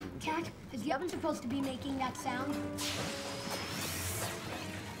Cat, is the oven supposed to be making that sound?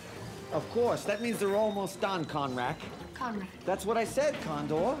 Of course, that means they're almost done, Conrack. Conrad. That's what I said,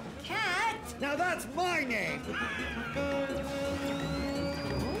 Condor. Cat! Now that's my name!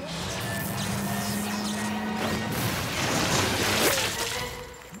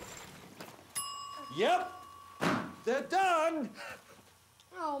 Yep, they're done.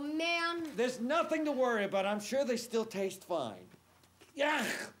 Oh, man. There's nothing to worry about. I'm sure they still taste fine. Yeah,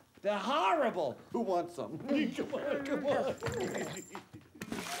 they're horrible. Who wants some? Come on.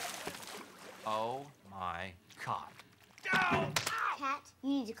 Oh my God. Cat, you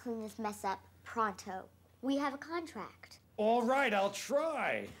need to clean this mess up pronto. We have a contract. All right, I'll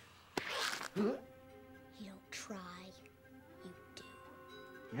try. You don't try, you do.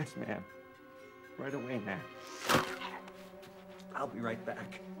 Yes, ma'am. Right away, ma'am. I'll be right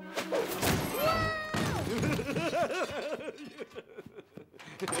back.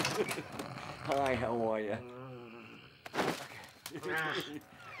 Hi, how are you?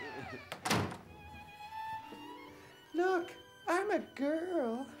 Look, I'm a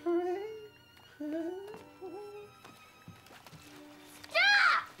girl.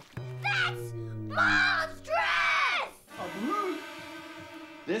 Stop! That's monstrous!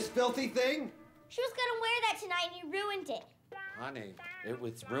 This filthy thing? She was gonna wear that tonight and you ruined it. Honey, it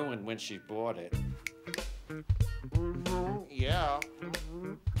was ruined when she bought it. Yeah.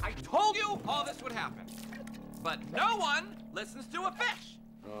 I told you all this would happen. But no one listens to a fish.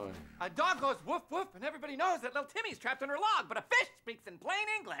 Oh. A dog goes woof woof, and everybody knows that little Timmy's trapped in her log, but a fish speaks in plain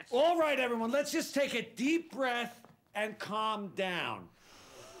English. All right, everyone, let's just take a deep breath and calm down.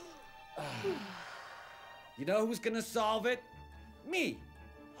 You know who's gonna solve it? Me.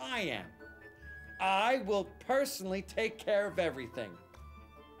 I am. I will personally take care of everything.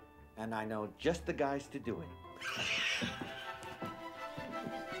 And I know just the guys to do it.